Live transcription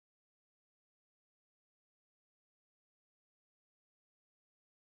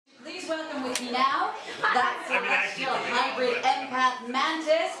Please welcome with me now that celestial hybrid empath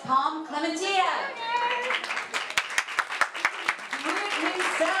mantis, Palm Clementia. Groot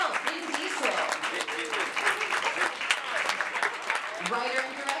himself, Vin Diesel. Writer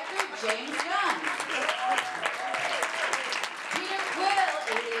and director, James Gunn. Peter Quill,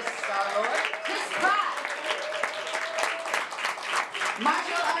 alias Star-Lord, Chris Pratt.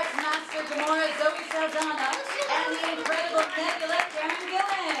 Martial arts master Gamora, Zoe Saldana, and the incredible Nebula, James Gunn.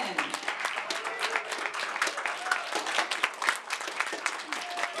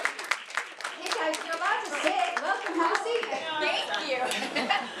 Hey guys, you're allowed to sit. Welcome, have a seat. Thank you.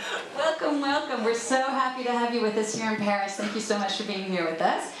 Welcome, welcome. We're so happy to have you with us here in Paris. Thank you so much for being here with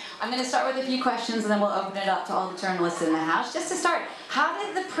us. I'm going to start with a few questions and then we'll open it up to all the journalists in the house. Just to start, how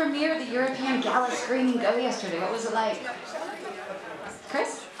did the premiere of the European Gala screening go yesterday? What was it like?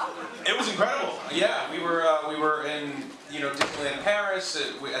 Chris? It was incredible. Yeah, we were in Disneyland Paris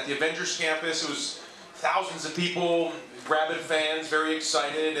at the Avengers campus. It was thousands of people, rabid fans, very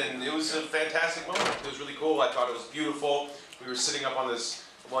excited, and it was a fantastic moment. It was really cool. I thought it was beautiful. We were sitting up on this.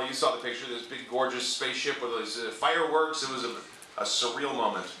 Well, you saw the picture. This big, gorgeous spaceship with those fireworks. It was a surreal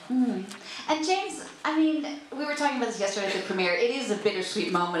moment. Mm. And James, I mean, we were talking about this yesterday at the premiere. It is a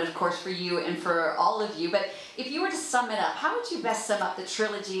bittersweet moment, of course, for you and for all of you. But if you were to sum it up, how would you best sum up the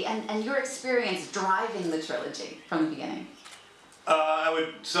trilogy and your experience driving the trilogy from the beginning? I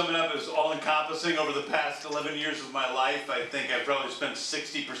would sum it up as all-encompassing. Over the past 11 years of my life, I think I've probably spent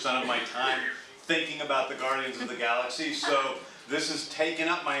 60% of my time thinking about the Guardians of the Galaxy. So this has taken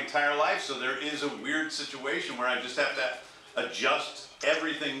up my entire life. So there is a weird situation where I just have to adjust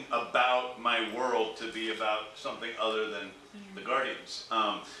everything about my world to be about something other than the Guardians,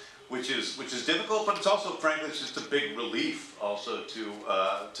 which is difficult, but it's also, frankly, it's just a big relief also to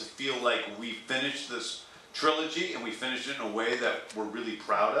feel like we finished this trilogy and we finished it in a way that we're really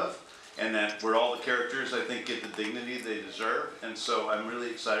proud of, and that where all the characters, I think, get the dignity they deserve, and so I'm really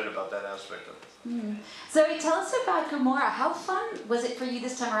excited about that aspect of it. Mm. Zoe, tell us about Gamora. How fun was it for you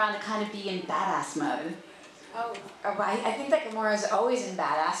this time around to kind of be in badass mode? Oh, I think that Gamora is always in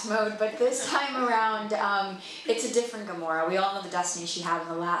badass mode, but this time around, it's a different Gamora. We all know the destiny she had in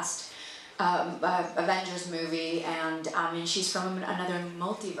the last Avengers movie, and she's from another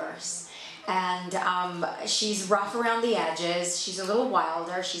multiverse. And she's rough around the edges, she's a little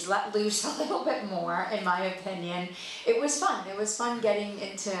wilder, she's let loose a little bit more, in my opinion. It was fun getting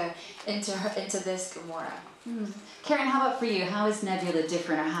into this Gamora. Mm. Karen, how about for you? How is Nebula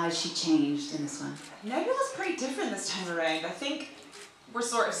different, or how has she changed in this one? Nebula's pretty different this time around. I think we're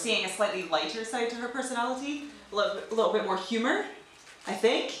sort of seeing a slightly lighter side to her personality, a little bit more humor, I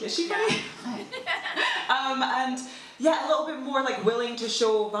think. Is she funny? And yeah, a little bit more like willing to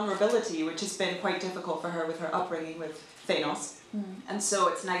show vulnerability, which has been quite difficult for her with her upbringing with Thanos. Mm. And so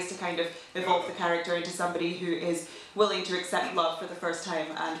it's nice to kind of evolve the character into somebody who is willing to accept love for the first time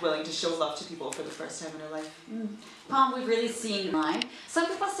and willing to show love to people for the first time in her life. Mm. Palm, we've really seen mine. Some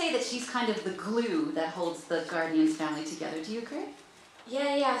people say that she's kind of the glue that holds the Guardians family together. Do you agree?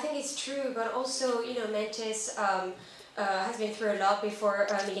 Yeah, I think it's true, but also, Mantis has been through a lot before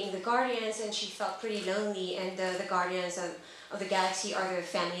meeting the Guardians, and she felt pretty lonely, and the Guardians of the Galaxy are the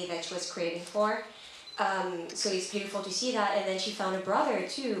family that she was creating for. So it's beautiful to see that, and then she found a brother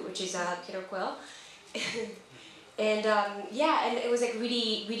too, which is Peter Quill. And and it was like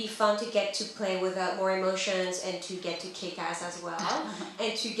really fun to get to play with more emotions and to get to kick ass as well,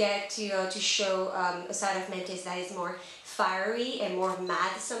 and to get to show a side of Mantis that is more fiery and more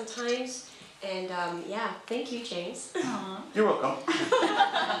mad sometimes. And thank you, James. You're welcome.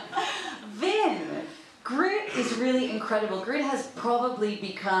 Vin, Groot is really incredible. Groot has probably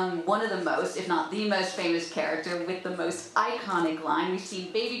become one of the most, if not the most famous character with the most iconic line. We've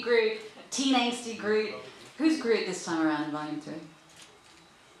seen Baby Groot, Teen Angsty Groot. Who's Groot this time around in Volume 3?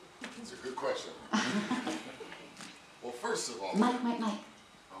 That's a good question. Well, first of all... Mike. Oh my God.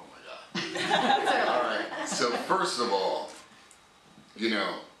 All right. So first of all,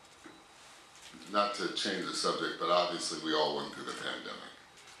 not to change the subject, but obviously we all went through the pandemic.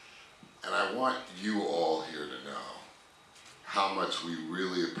 And I want you all here to know how much we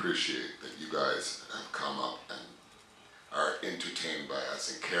really appreciate that you guys have come up and are entertained by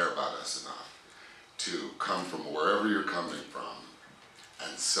us and care about us enough to come from wherever you're coming from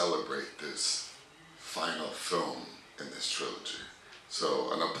and celebrate this final film in this trilogy.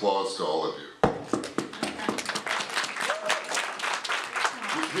 So an applause to all of you.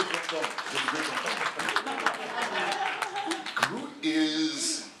 Groot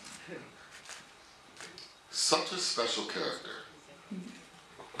is such a special character.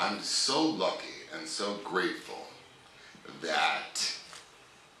 I'm so lucky and so grateful that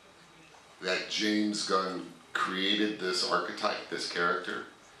that James Gunn created this archetype, this character.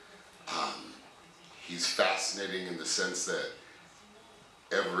 He's fascinating in the sense that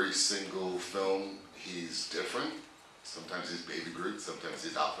every single film he's different. Sometimes he's Baby Groot, sometimes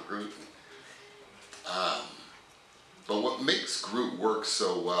he's Alpha Groot. But what makes Groot work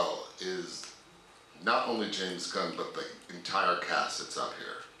so well is not only James Gunn, but the entire cast that's up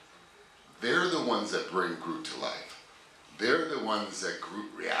here. They're the ones that bring Groot to life. They're the ones that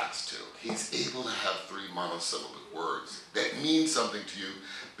Groot reacts to. He's able to have 3 monosyllabic words that mean something to you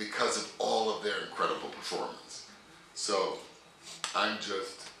because of all of their incredible performance. So I'm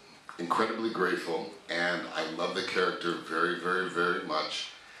just incredibly grateful, and I love the character very, very, very much.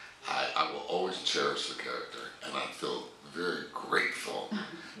 I will always cherish the character, and I feel very grateful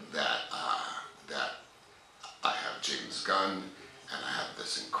that that I have James Gunn, and I have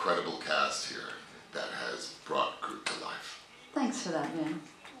this incredible cast here that has brought Groot to life. Thanks for that, Vin.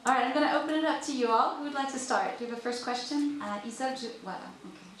 All right, I'm going to open it up to you all. Who would like to start? Do you have a first question? Isa, voilà.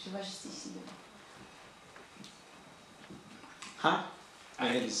 Okay, je vois juste ici. Hi,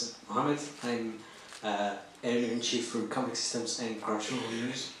 my name is Mohammed. I'm editor-in-chief for Comic Systems and Cultural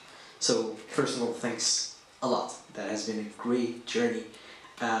News. So, first of all, thanks a lot. That has been a great journey.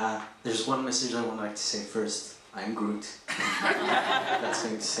 There's one message I would like to say first. I'm Groot. That's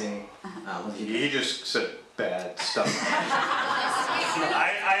going to say, I love you. He just said bad stuff.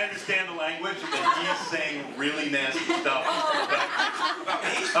 I understand the language, but he's saying really nasty stuff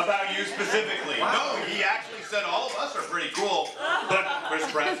about you specifically. Wow. No, he actually said all of us are pretty cool, but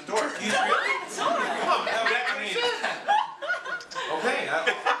Chris Pratt's a dork. He's really? Oh, I mean, okay.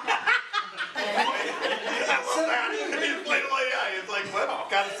 It's like, well,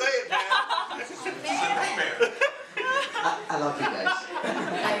 gotta say it, man. He's a nightmare. I love you guys.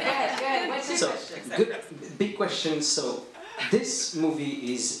 Good. What's your So, question? good, big question. So, this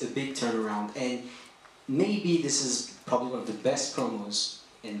movie is a big turnaround, and maybe this is probably one of the best promos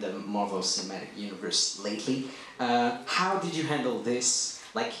in the Marvel Cinematic Universe lately. How did you handle this?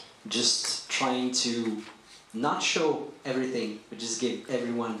 Like, just trying to not show everything, but just give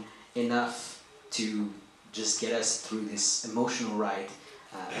everyone enough to just get us through this emotional ride.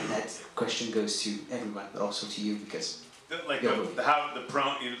 And that question goes to everyone, but also to you, because Like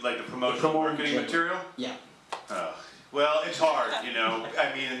the promotional marketing material? Yeah. Well, it's hard, you know.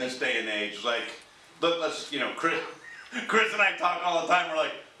 I mean, in this day and age, like, let's, you know, Chris and I talk all the time. We're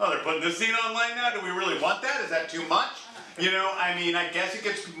like, oh, they're putting this scene online now. Do we really want that? Is that too much? You know, I mean, I guess it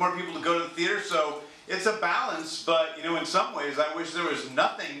gets more people to go to the theater, so it's a balance. But you know, in some ways, I wish there was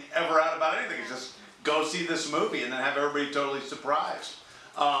nothing ever out about anything. It's just go see this movie and then have everybody totally surprised.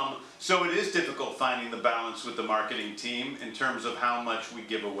 So it is difficult finding the balance with the marketing team in terms of how much we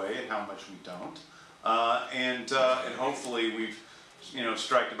give away and how much we don't. And hopefully we've, you know,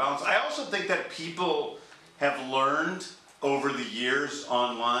 strike a balance. I also think that people have learned over the years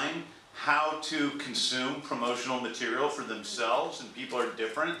online how to consume promotional material for themselves, and people are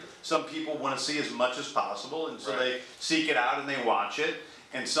different. Some people want to see as much as possible, and so they seek it out and they watch it.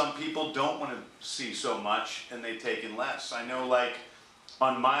 And some people don't want to see so much, and they take in less. I know, like,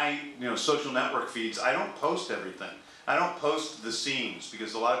 on my, you know, social network feeds, I don't post everything. I don't post the scenes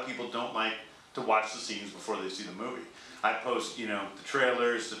because a lot of people don't like to watch the scenes before they see the movie. I post, you know, the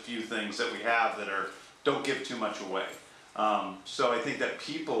trailers, a few things that we have that don't give too much away. So I think that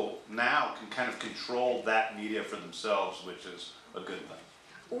people now can kind of control that media for themselves, which is a good thing.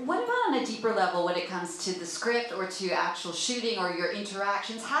 What about on a deeper level when it comes to the script or to actual shooting or your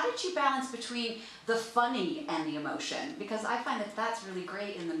interactions? How did you balance between the funny and the emotion? Because I find that that's really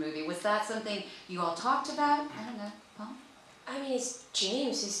great in the movie. Was that something you all talked about? I don't know, Paul? I mean, it's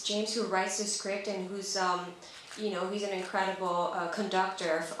James. It's James who writes the script and who's, you know, he's an incredible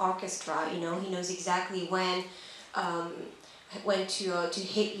conductor of orchestra. You know, he knows exactly when to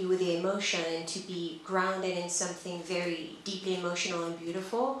hit you with the emotion and to be grounded in something very deeply emotional and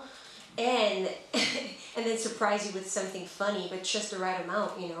beautiful, and and then surprise you with something funny, but just the right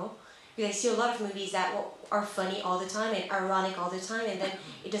amount, you know. Because I see a lot of movies that are funny all the time and ironic all the time, and then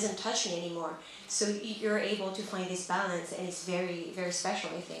it doesn't touch me anymore. So you're able to find this balance, and it's very, very special,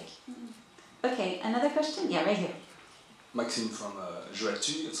 I think. Okay, another question? Yeah, right here. Maxime from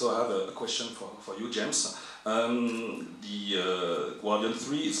Joel2. So I have a question for you, James. The Guardian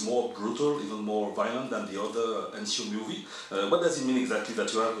 3 is more brutal, even more violent than the other NCU movie. What does it mean exactly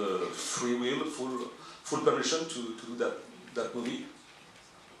that you have free will, full permission to do that movie?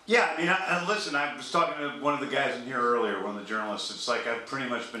 Yeah, I mean, listen, I was talking to one of the guys in here earlier, one of the journalists. It's like I've pretty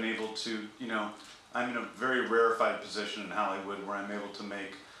much been able to, you know, I'm in a very rarefied position in Hollywood where I'm able to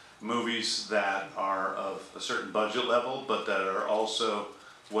make movies that are of a certain budget level, but that are also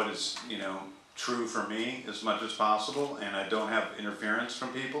what is, you know, true for me as much as possible, and I don't have interference from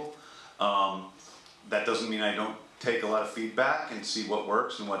people. That doesn't mean I don't take a lot of feedback and see what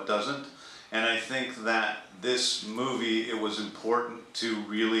works and what doesn't. And I think that this movie, it was important to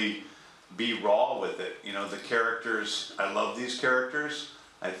really be raw with it. You know, the characters, I love these characters.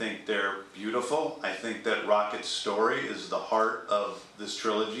 I think they're beautiful. I think that Rocket's story is the heart of this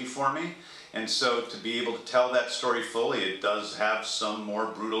trilogy for me. And so to be able to tell that story fully, it does have some more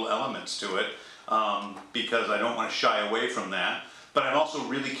brutal elements to it, because I don't want to shy away from that. But I'm also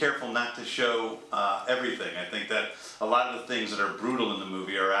really careful not to show everything. I think that a lot of the things that are brutal in the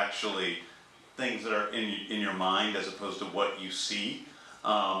movie are actually things that are in your mind as opposed to what you see.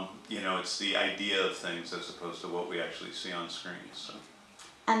 You know, it's the idea of things as opposed to what we actually see on screen. So.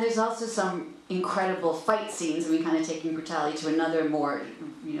 And there's also some incredible fight scenes, and we kind of taking brutality to another more,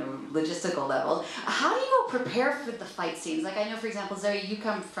 you know, logistical level. How do you all prepare for the fight scenes? Like I know, for example, Zoe, you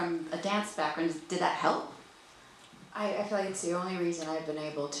come from a dance background. Did that help? I feel like it's the only reason I've been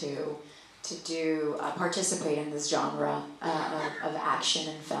able to participate in this genre of action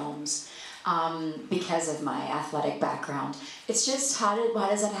in films, because of my athletic background. It's just how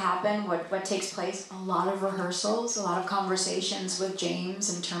does it happen? What takes place? A lot of rehearsals, a lot of conversations with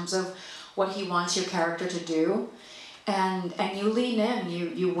James in terms of what he wants your character to do, and you lean in.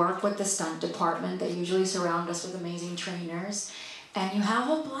 You work with the stunt department. They usually surround us with amazing trainers, and you have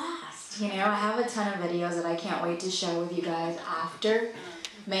a blast. You know, I have a ton of videos that I can't wait to share with you guys after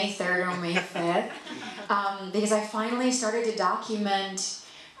May 3rd or May 5th, because I finally started to document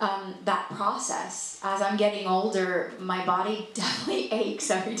that process. As I'm getting older, my body definitely aches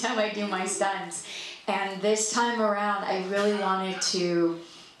every time I do my stunts. And this time around, I really wanted to,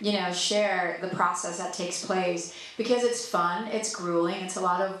 you know, share the process that takes place, because it's fun, it's grueling, it's a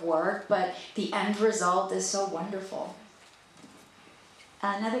lot of work, but the end result is so wonderful.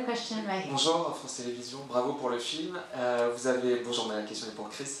 Another question right here. Bonjour, France Télévisions, bravo pour le film. Bonjour, mais la question est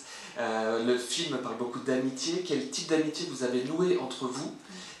pour Chris. Le film parle beaucoup d'amitié. Quel type d'amitié vous avez noué entre vous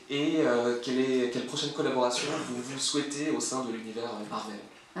et quelle prochaine collaboration vous souhaitez au sein de l'univers Marvel?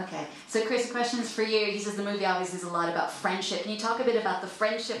 Okay, so Chris, the question is for you. He says the movie obviously is a lot about friendship. Can you talk a bit about the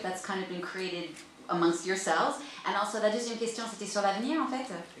friendship that's kind of been created amongst yourselves? And also, la deuxième question, c'était sur l'avenir, en fait.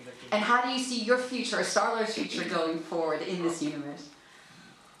 And how do you see your future, Star-Lord's future, going forward in this universe?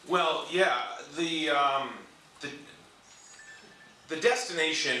 Well, yeah, the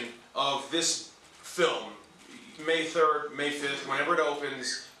destination of this film, May 3rd, May 5th, whenever it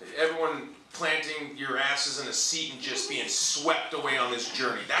opens, everyone planting your asses in a seat and just being swept away on this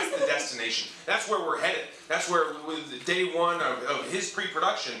journey. That's the destination. That's where we're headed. That's where, with day one of his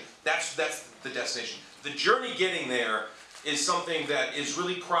pre-production, that's the destination. The journey getting there is something that is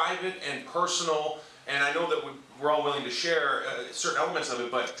really private and personal, and I know that we're all willing to share certain elements of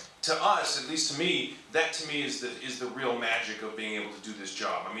it, but to us, at least to me, that to me is the real magic of being able to do this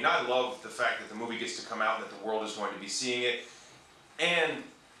job. I mean, I love the fact that the movie gets to come out and that the world is going to be seeing it, and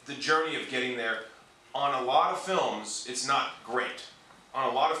the journey of getting there. On a lot of films, it's not great. On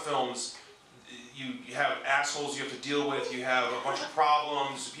a lot of films, you have assholes you have to deal with, you have a bunch of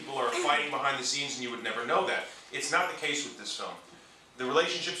problems, people are fighting behind the scenes, and you would never know that. It's not the case with this film. The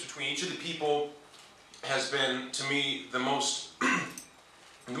relationships between each of the people has been, to me, the most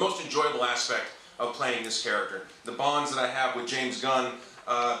enjoyable aspect of playing this character. The bonds that I have with James Gunn,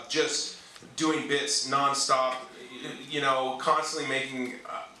 just doing bits non-stop, you know, constantly making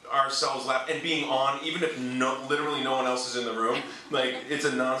ourselves laugh and being on, even if literally no one else is in the room. Like, it's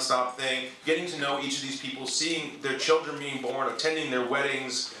a non-stop thing. Getting to know each of these people, seeing their children being born, attending their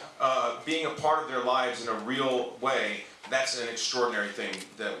weddings, being a part of their lives in a real way, that's an extraordinary thing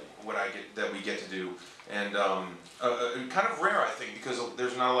that we get to do. And kind of rare, I think, because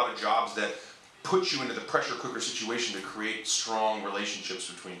there's not a lot of jobs that put you into the pressure cooker situation to create strong relationships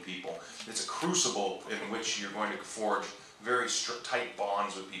between people. It's a crucible in which you're going to forge very tight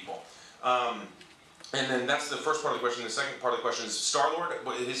bonds with people. And then that's the first part of the question. The second part of the question is Star-Lord,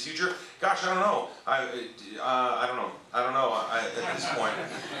 his future? Gosh, I don't know. I don't know at this point.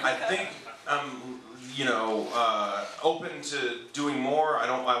 I think you know, open to doing more.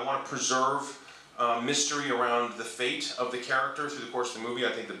 I want to preserve mystery around the fate of the character through the course of the movie.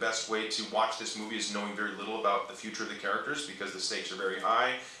 I think the best way to watch this movie is knowing very little about the future of the characters, because the stakes are very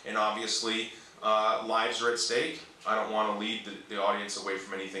high, and obviously lives are at stake. I don't want to lead the audience away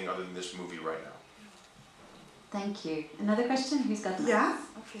from anything other than this movie right now. Thank you. Another question? Who's got the Yeah,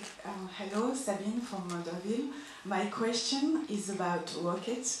 okay. Hello, Sabine from Monderville. My question is about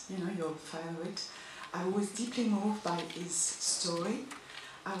Rocket, you know, your favorite. I was deeply moved by his story.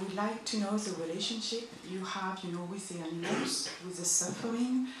 I would like to know the relationship you have, you know, with the animals, with the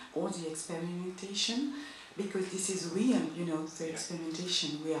suffering or the experimentation, because this is real, you know, the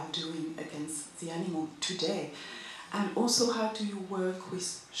experimentation we are doing against the animal today. And also, how do you work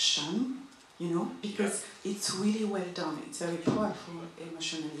with Sean, you know, because it's really well done, it's very powerful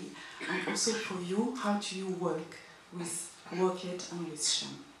emotionally. And also for you, how do you work it and with Sean?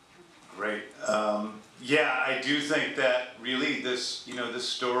 Great. Yeah, I do think that really this, you know, this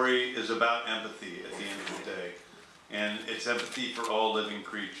story is about empathy at the end of the day. And it's empathy for all living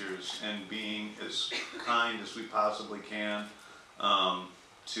creatures and being as kind as we possibly can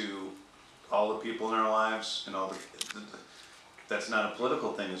to all the people in our lives and all that's not a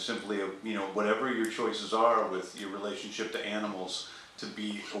political thing. It's simply, you know, whatever your choices are with your relationship to animals, to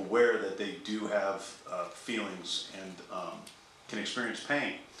be aware that they do have feelings and can experience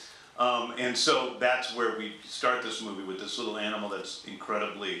pain. And so that's where we start this movie, with this little animal that's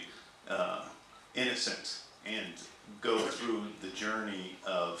incredibly innocent, and go through the journey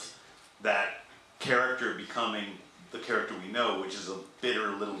of that character becoming the character we know, which is a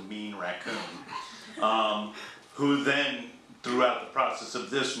bitter little mean raccoon, who then, throughout the process of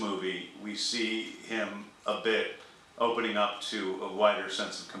this movie, we see him a bit opening up to a wider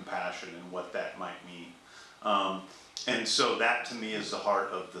sense of compassion and what that might mean. And so that, to me, is the heart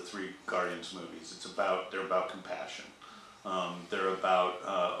of the three Guardians movies. They're about compassion. They're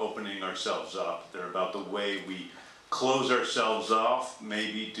about opening ourselves up. They're about the way we close ourselves off,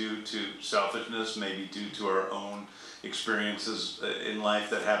 maybe due to selfishness, maybe due to our own experiences in life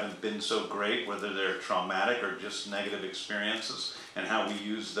that haven't been so great, whether they're traumatic or just negative experiences, and how we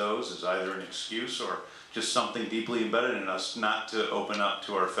use those as either an excuse or just something deeply embedded in us not to open up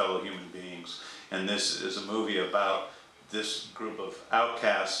to our fellow human beings. And this is a movie about this group of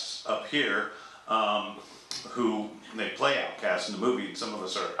outcasts up here, who, they play outcasts in the movie, and some of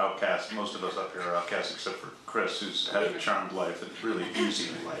us are outcasts, most of us up here are outcasts except for Chris, who's had a charmed life and really easy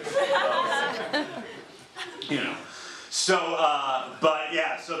in life. You know. So, but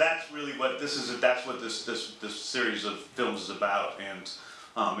yeah, so that's really what this is, that's what this series of films is about. And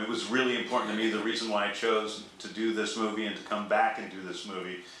it was really important to me. The reason why I chose to do this movie and to come back and do this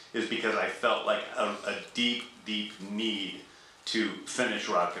movie is because I felt like a deep, deep need to finish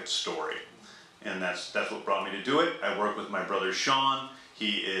Rocket's story. And that's what brought me to do it. I work with my brother Sean.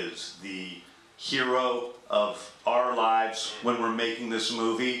 He is the hero of our lives when we're making this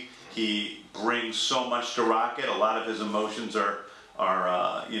movie. He brings so much to Rocket. A lot of his emotions are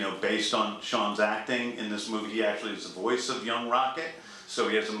you know, based on Sean's acting. In this movie, he actually is the voice of young Rocket, so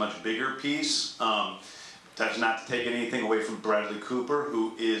he has a much bigger piece. That's not to take anything away from Bradley Cooper,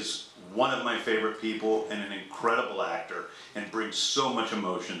 who is one of my favorite people and an incredible actor, and brings so much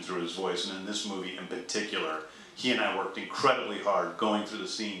emotion through his voice. And in this movie in particular, he and I worked incredibly hard going through the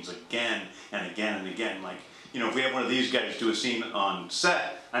scenes again and again and again. Like, you know, if we have one of these guys do a scene on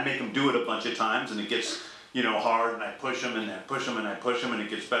set, I make him do it a bunch of times, and it gets, you know, hard, and I push him, and I push him, and I push him, and it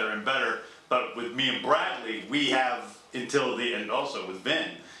gets better and better. But with me and Bradley, we have until the end, also with Vin,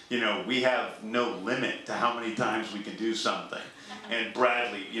 you know, we have no limit to how many times we can do something. And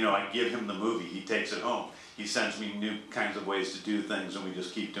Bradley, you know, I give him the movie, he takes it home. He sends me new kinds of ways to do things, and we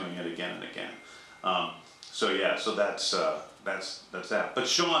just keep doing it again and again. So yeah, so that's that. But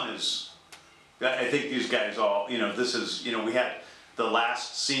Sean is, I think these guys all, you know, this is, you know, we had the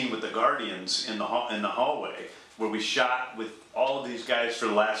last scene with the Guardians in the hallway, where we shot with all of these guys for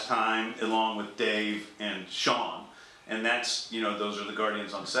the last time, along with Dave and Sean. And that's, you know, those are the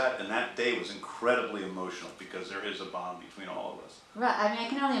Guardians on set, and that day was incredibly emotional because there is a bond between all of us. Right, I mean, I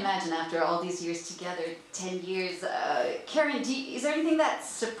can only imagine after all these years together, 10 years, Karen, is there anything that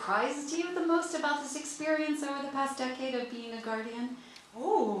surprised you the most about this experience over the past decade of being a Guardian?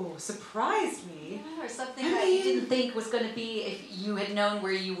 Oh, surprised me? Yeah, or something that you didn't think was going to be, if you had known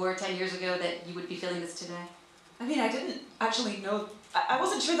where you were 10 years ago, that you would be feeling this today? I mean, I didn't actually know, I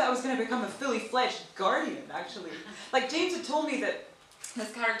wasn't sure that I was going to become a fully fledged Guardian, actually. Like, James had told me that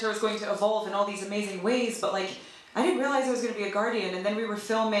this character was going to evolve in all these amazing ways, but like, I didn't realize I was going to be a Guardian. And then we were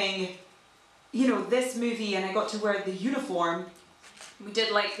filming, you know, this movie, and I got to wear the uniform. We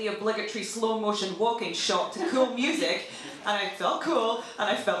did like the obligatory slow motion walking shot to cool music, and I felt cool, and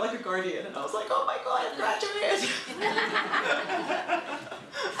I felt like a Guardian, and I was like, oh my god, I've graduated!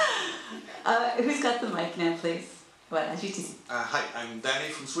 Who's got the mic now, please? Well, as you see. Hi, I'm Danny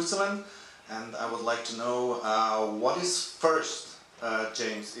from Switzerland, and I would like to know what is first,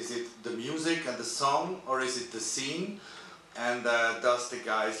 James? Is it the music and the song, or is it the scene? And does the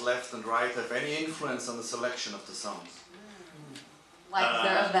guys left and right have any influence on the selection of the songs? Like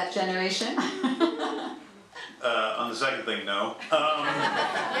they're of that generation? On the second thing, no.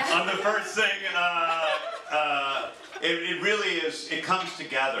 On the first thing, it really is, it comes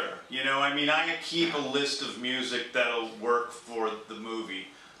together. You know, I mean, I keep a list of music that'll work for the movie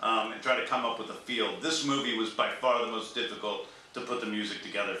and try to come up with a feel. This movie was by far the most difficult to put the music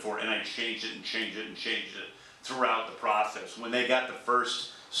together for, and I changed it and changed it and changed it throughout the process. When they got the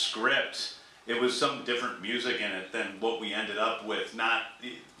first script, it was some different music in it than what we ended up with, not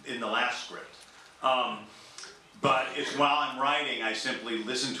in the last script. But it's while I'm writing, I simply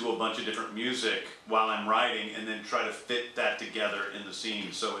listen to a bunch of different music while I'm writing and then try to fit that together in the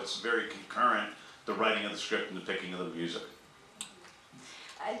scene. So it's very concurrent, the writing of the script and the picking of the music.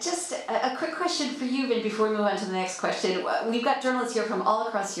 Just a quick question for you, Vin, before we move on to the next question. We've got journalists here from all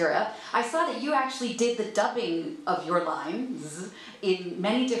across Europe. I saw that you actually did the dubbing of your lines in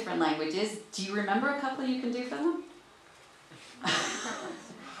many different languages. Do you remember a couple you can do for them?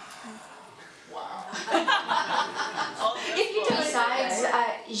 Wow. If you do, Besides,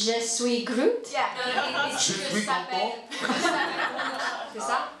 je suis Groot. Yeah. No, it's Je suis content. C'est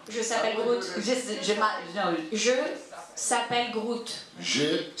ça? Je s'appelle Groot. Je s'appelle Groot.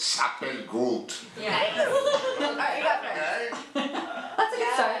 Je s'appelle Groot. Yeah. Alright, you got it. That's a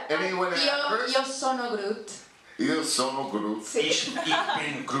good start. Anyone else? Io sono Groot. Io sono Groot. Ich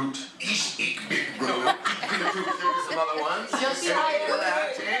bin Groot. Ich bin Groot. Can you give me some other ones? Yo soy Anything Groot. to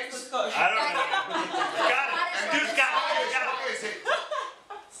that, James? I don't know. Got it. Do Scott.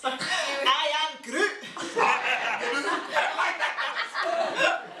 I am Groot.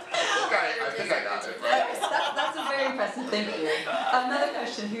 Okay, I think I got it. That's a very impressive. Thank you. Another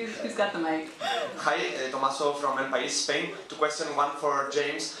question. Who's got the mic? Hi, Tommaso from El País, Spain. Two questions, one for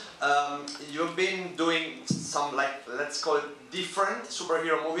James. You've been doing some, like, let's call it different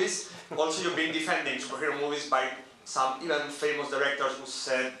superhero movies. Also, you've been defending superhero movies by some even famous directors who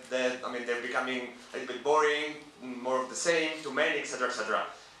said that, I mean, they're becoming a little bit boring, more of the same, too many, etc., etc.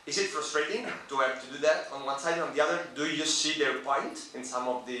 Is it frustrating to have to do that on one side and on the other? Do you see their point in some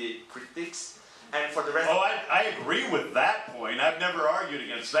of the critics? And for the rest... Oh, I agree with that point. I've never argued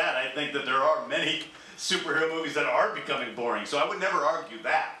against that. I think that there are many superhero movies that are becoming boring, so I would never argue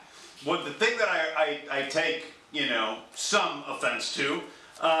that. Well, the thing that I take, you know, some offense to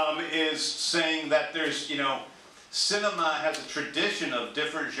is saying that there's, you know, cinema has a tradition of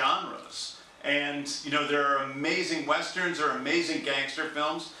different genres. And, you know, there are amazing westerns, there are amazing gangster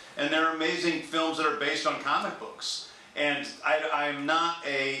films, and there are amazing films that are based on comic books. And I'm not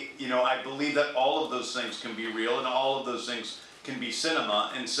you know, I believe that all of those things can be real and all of those things can be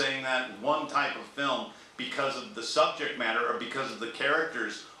cinema, and saying that one type of film, because of the subject matter or because of the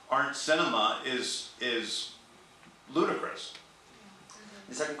characters, aren't cinema is ludicrous.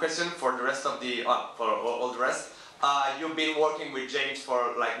 The second question for the rest of the, for all the rest. You've been working with James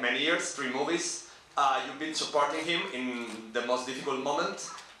for like many years, 3 movies. You've been supporting him in the most difficult moment.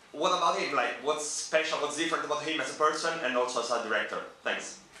 What about him? Like, what's special, what's different about him as a person and also as a director?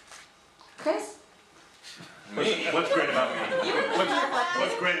 Thanks. Chris? Me? What's great about me?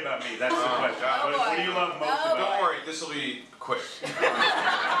 What's great about me? That's the question. What do you love most about me? Don't worry, this will be quick.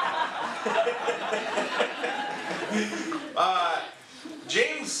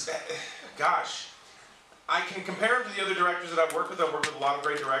 James, gosh, I can compare him to the other directors that I've worked with. I've worked with a lot of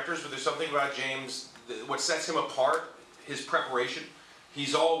great directors, but there's something about James, what sets him apart, his preparation.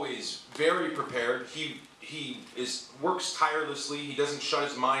 He's always very prepared. He works tirelessly. He doesn't shut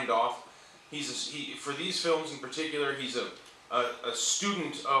his mind off. For these films in particular, he's a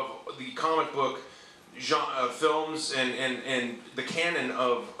student of the comic book films and the canon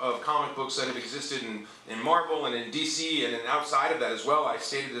of comic books that have existed in Marvel and in DC and outside of that as well. I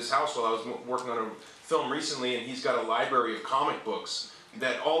stayed at his house while I was working on a film recently, and he's got a library of comic books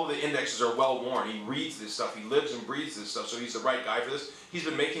that all of the indexes are well worn. He reads this stuff. He lives and breathes this stuff, so he's the right guy for this. He's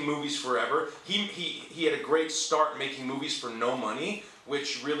been making movies forever. He had a great start making movies for no money,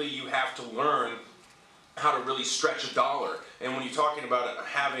 which really you have to learn how to really stretch a dollar. And when you're talking about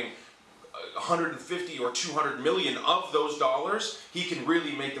having 150 or 200 million of those dollars, he can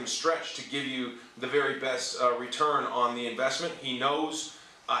really make them stretch to give you the very best return on the investment. He knows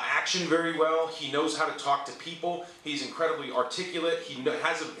action very well. He knows how to talk to people. He's incredibly articulate. He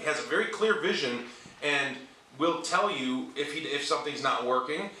has a very clear vision and will tell you if something's not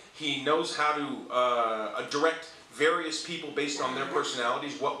working. He knows how to direct various people based on their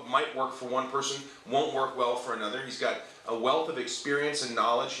personalities. What might work for one person won't work well for another. He's got a wealth of experience and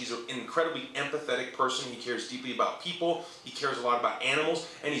knowledge. He's an incredibly empathetic person. He cares deeply about people. He cares a lot about animals,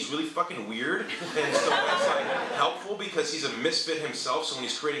 and he's really fucking weird. And so that's like helpful because he's a misfit himself. So when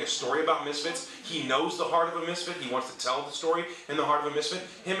he's creating a story about misfits, he knows the heart of a misfit. He wants to tell the story in the heart of a misfit.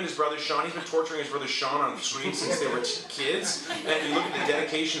 Him and his brother Sean, he's been torturing his brother Sean on screen since they were kids. And you look at the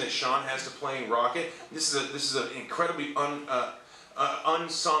dedication that Sean has to playing Rocket. This is an incredibly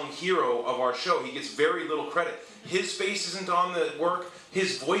unsung hero of our show. He gets very little credit. His face isn't on the work,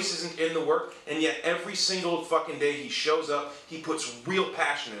 his voice isn't in the work, and yet every single fucking day he shows up, he puts real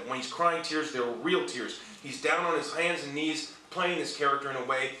passion in it. When he's crying tears, they're real tears. He's down on his hands and knees playing this character in a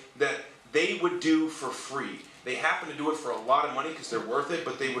way that they would do for free. They happen to do it for a lot of money because they're worth it,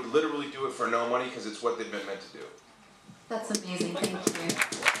 but they would literally do it for no money because it's what they've been meant to do. That's amazing, thank you.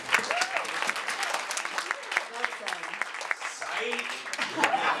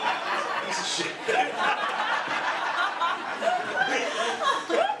 Piece of shit.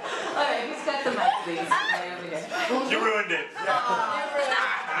 Alright, who's got the mic, please? Right over here. You ruined it.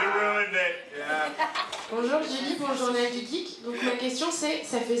 You ruined it. Yeah. Bonjour Julie pour le journal du Geek. Donc ma question c'est,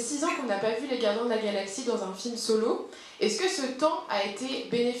 ça fait 6 ans qu'on n'a pas vu les gardiens de la galaxie dans un film solo. Est-ce que ce temps a été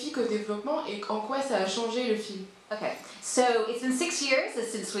bénéfique au développement et en quoi ça a changé le film? Okay, so it's been 6 years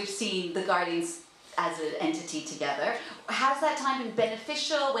since we've seen the Guardians as an entity together. Has that time been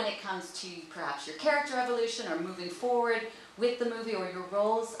beneficial when it comes to perhaps your character evolution or moving forward with the movie or your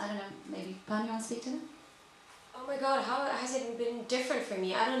roles? I don't know, maybe Pam, you want to speak to that? Oh my god, how has it been different for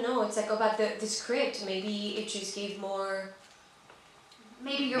me? I don't know, it's like about the script, maybe it just gave more...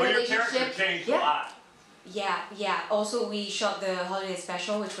 Maybe your Well, your relationship... character changed a lot. Yeah. Also, we shot the holiday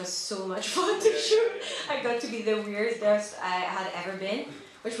special, which was so much fun to shoot. I got to be the weirdest I had ever been,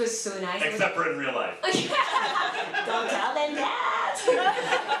 which was so nice. Except for in real life. Don't tell them that.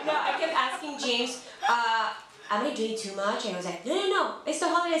 No, I kept asking James, am I doing too much? And he was like, no, it's the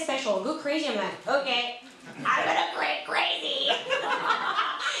holiday special. Go crazy. I'm like, okay, I'm gonna go crazy.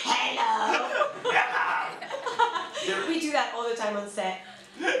 Hello. We do that all the time on set.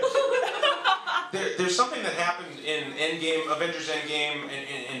 There's something that happened in Avengers Endgame,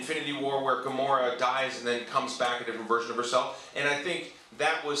 and Infinity War, where Gamora dies and then comes back a different version of herself. And I think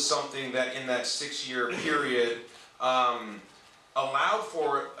that was something that in that 6-year period allowed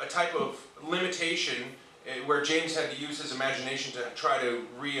for a type of limitation where James had to use his imagination to try to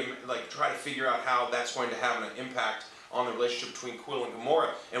figure out how that's going to have an impact on the relationship between Quill and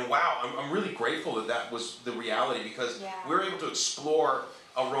Gamora. And wow, I'm really grateful that that was the reality, because we were able to explore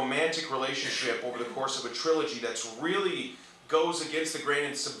a romantic relationship over the course of a trilogy that's really goes against the grain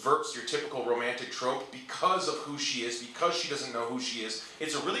and subverts your typical romantic trope because of who she is, because she doesn't know who she is.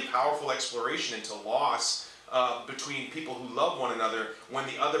 It's a really powerful exploration into loss between people who love one another when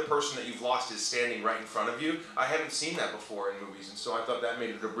the other person that you've lost is standing right in front of you. I haven't seen that before in movies, and so I thought that made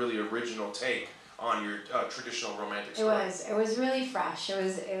it a really original take on your traditional romantic story. It was really fresh. It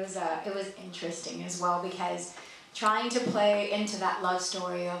was interesting as well, because trying to play into that love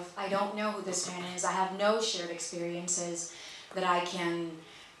story of, I don't know who this man is, I have no shared experiences that I can,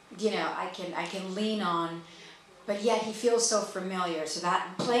 I can lean on, but yet he feels so familiar. So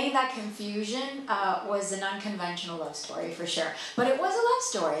that playing that confusion was an unconventional love story for sure. But it was a love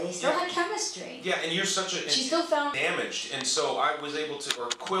story. They still had chemistry. Yeah, and you're such a she still found damaged, and so I was able to, or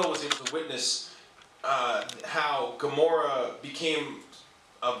Quill was able to witness how Gamora became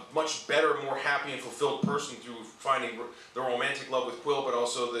a much better, more happy and fulfilled person through finding the romantic love with Quill, but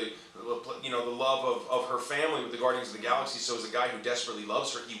also the love of her family with the Guardians of the Galaxy. So as a guy who desperately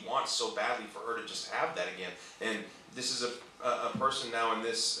loves her, he wants so badly for her to just have that again. And this is a person now in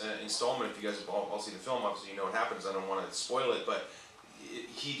this installment. If you guys have all seen the film, obviously you know what happens. I don't want to spoil it, but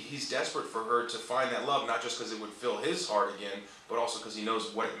he's desperate for her to find that love, not just because it would fill his heart again, but also because he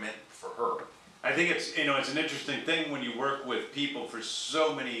knows what it meant for her. I think it's an interesting thing when you work with people for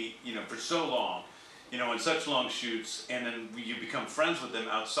so many, for so long, in such long shoots, and then you become friends with them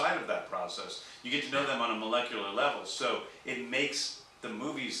outside of that process. You get to know them on a molecular level, so it makes the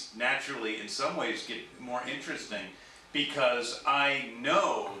movies naturally, in some ways, get more interesting, because I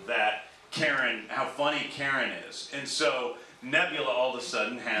know that Karen, how funny Karen is, and so Nebula all of a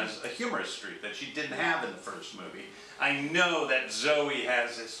sudden has a humorous streak that she didn't have in the first movie. I know that Zoe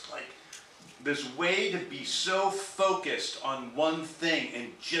has this way to be so focused on one thing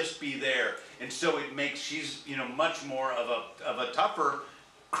and just be there, and so it makes she's much more of a tougher,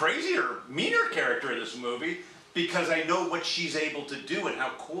 crazier, meaner character in this movie, because I know what she's able to do and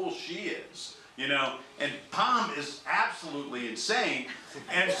how cool she is, and Pam is absolutely insane,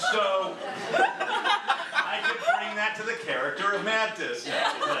 and so I could bring that to the character of Mantis.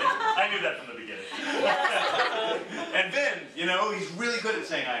 I knew that from the beginning. And Vin, you know, he's really good at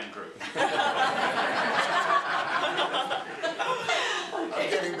saying I am Groot. I'm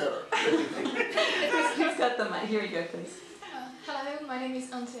getting better. Who's got the mic? Here we go, please. Hello, my name is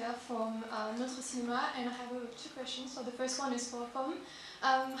Antea from Notre Cinema, and I have two questions. So the first one is for Pom.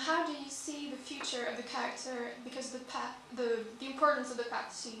 How do you see the future of the character, because the importance of the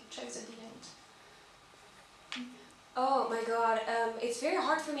path she chose at the end? Oh my god, it's very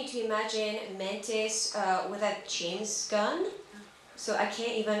hard for me to imagine Mantis without James Gunn. So I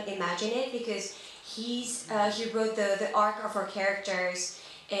can't even imagine it because he wrote the arc of our characters,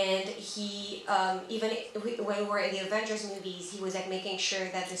 and he even when we were in the Avengers movies, he was like making sure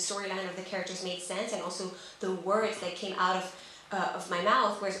that the storyline of the characters made sense, and also the words that came out of my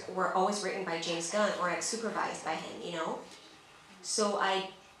mouth were always written by James Gunn or like supervised by him, you know. So I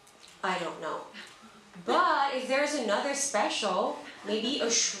don't know. But if there's another special, maybe a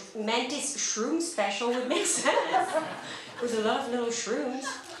Mantis shroom special would make sense. With a lot of little shrooms.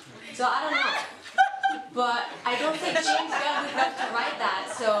 So I don't know. But I don't think James Gunn would love to write that,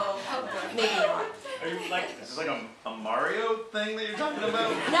 so maybe not. Are you like, is this like a Mario thing that you're talking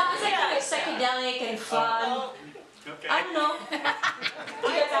about? No, it's like kind of psychedelic and fun. Okay. I don't know. Do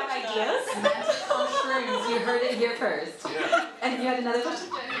you guys have ideas? Mantis on shrooms, you heard it here first. Yeah. And you had another question?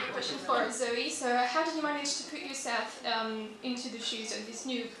 A question for Zoe. So how did you manage to put yourself into the shoes of this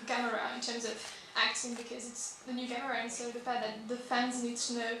new Gamora in terms of acting, because it's the new Gamora, and so the fact that the fans need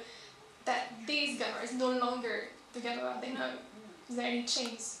to know that this Gamora is no longer the Gamora they know. Is there any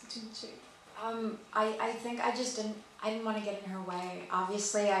change between the two? I think I didn't want to get in her way.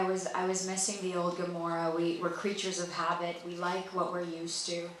 Obviously, I was missing the old Gamora. We're creatures of habit. We like what we're used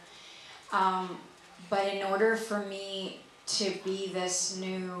to. But in order for me to be this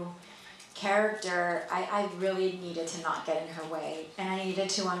new character, I really needed to not get in her way, and I needed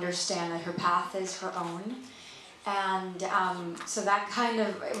to understand that her path is her own. And so that kind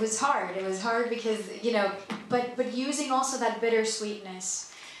of, it was hard because, you know, but using also that bittersweetness,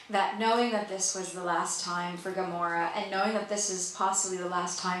 that knowing that this was the last time for Gamora, and knowing that this is possibly the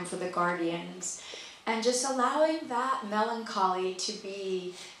last time for the Guardians, and just allowing that melancholy to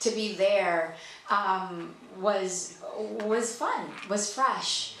be there was fun, was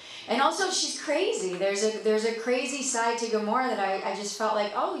fresh. And also, she's crazy. There's a crazy side to Gamora that I just felt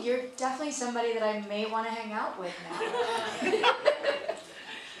like, oh, you're definitely somebody that I may want to hang out with now.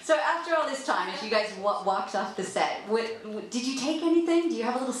 So after all this time, as you guys walked off the set, did you take anything? Do you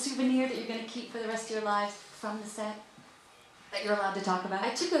have a little souvenir that you're going to keep for the rest of your lives from the set that you're allowed to talk about? I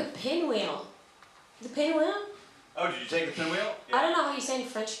took a pinwheel. The pinwheel? Oh, did you take the pinwheel? Yeah. I don't know how you say in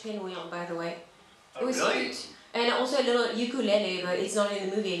French pinwheel, by the way. Oh, it was really? cute. And also a little ukulele, but it's not in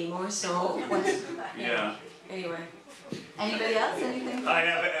the movie anymore, so Yeah. Anyway. Anybody else? Anything? I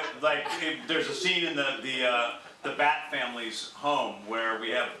have, there's a scene in the Bat family's home where we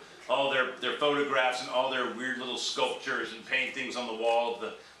have all their photographs and all their weird little sculptures and paintings on the wall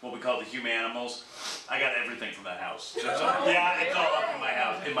of what we call the humanimals. I got everything from that house. Yeah, it's all up in my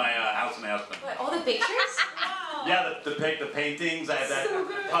house, house in Aspen. What, all the pictures? Yeah, the paintings. I have that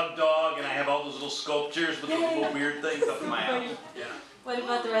pug dog, and I have all those little sculptures with those little weird things up in my house. Yeah. What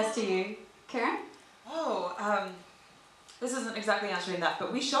about the rest of you? Karen? Oh, this isn't exactly answering that,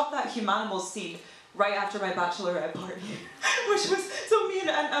 but we shot that humanimals scene right after my bachelorette party, which was, so me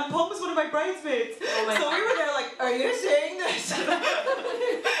and Paul was one of my bridesmaids. Oh my so we were there like, are you saying this? It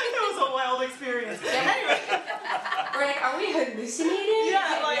was a wild experience. Yeah. Anyway. We're like, are we hallucinating?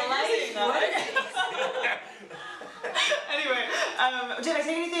 Yeah, like, what? Anyway, did I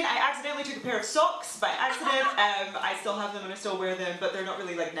take anything? I accidentally took a pair of socks by accident. I still have them and I still wear them, but they're not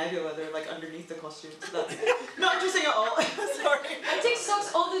really like nebula, they're like underneath the costume. So that's not interesting at all. Sorry. I take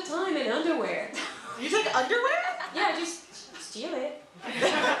socks all the time and underwear. You take underwear? Yeah, just steal it.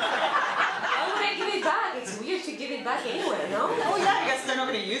 Why would I give it back? It's weird to give it back anywhere, no? Oh yeah, I guess they're not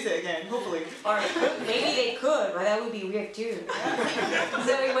going to use it again, hopefully. Or maybe they could, but that would be weird too.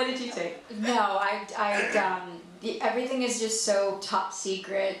 Zoe, what did you take? No, everything is just so top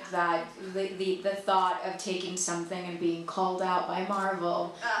secret that the thought of taking something and being called out by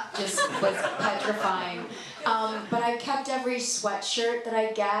Marvel just was petrifying. But I've kept every sweatshirt that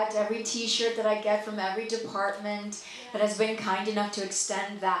I get, every t-shirt that I get from every department that has been kind enough to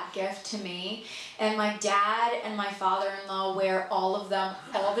extend that gift to me. and my dad and my father-in-law wear all of them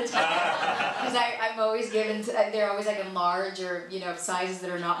all the time because I'm always given they're always like in large or sizes that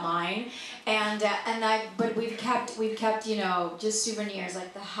are not mine, but we've kept just souvenirs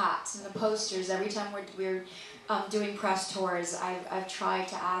like the hats and the posters. Every time we're doing press tours, I've tried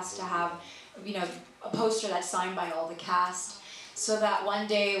to ask to have a poster that's signed by all the cast, so that one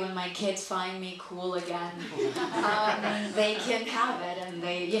day when my kids find me cool again, they can have it, and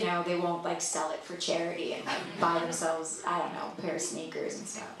they won't like sell it for charity and buy themselves, I don't know, a pair of sneakers and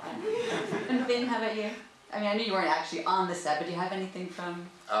stuff. I don't know. And Vin, how about you? I mean, I knew you weren't actually on the set, but do you have anything from?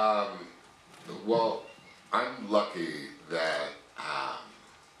 Well, I'm lucky that,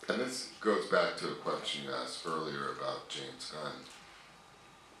 and this goes back to a question you asked earlier about James Gunn.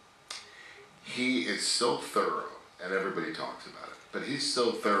 He is so thorough, and everybody talks about it, but he's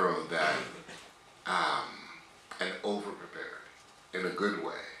so thorough that, and over-prepared in a good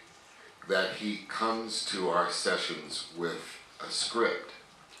way, that he comes to our sessions with a script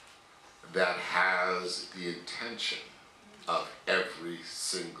that has the intention of every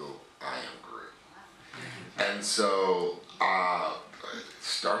single I am group. And so,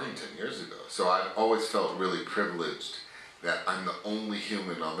 starting 10 years ago, so I've always felt really privileged that I'm the only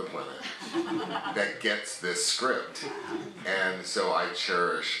human on the planet that gets this script. And so I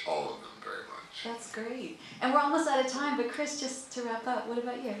cherish all of them very much. That's great. And we're almost out of time, but Chris, just to wrap up, what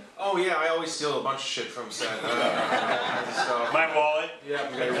about you? Oh yeah, I always steal a bunch of shit from set. My wallet. Yeah,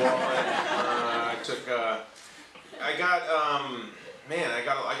 my wallet. I got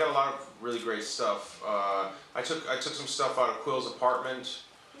a lot of really great stuff. I took some stuff out of Quill's apartment.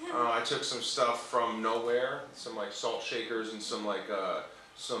 I took some stuff from nowhere, some like salt shakers and some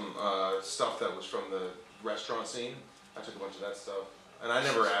stuff that was from the restaurant scene. I took a bunch of that stuff. And I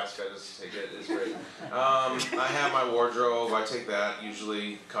never ask, I just take it, it's great. I have my wardrobe, I take that.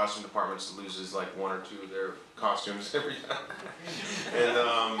 Usually costume departments loses like 1 or 2 of their costumes every time. And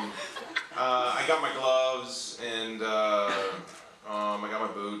I got my gloves, and I got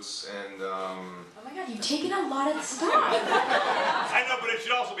my boots, and Oh my god, you've taken a lot of stuff. I know, but it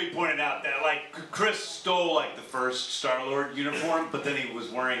should also be pointed out that like Chris stole like the first Star-Lord uniform, but then he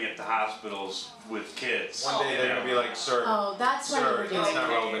was wearing it to hospitals with kids. One day they're gonna be like, sir, Oh, that's what sir, we're doing. it's not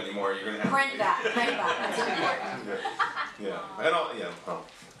relevant anymore. You're gonna have Print that, that's important. Yeah. I don't. Yeah. Well.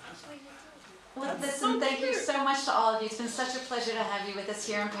 Well, listen, thank you so much to all of you. It's been such a pleasure to have you with us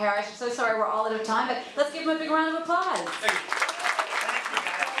here in Paris. I'm so sorry we're all out of time, but let's give them a big round of applause.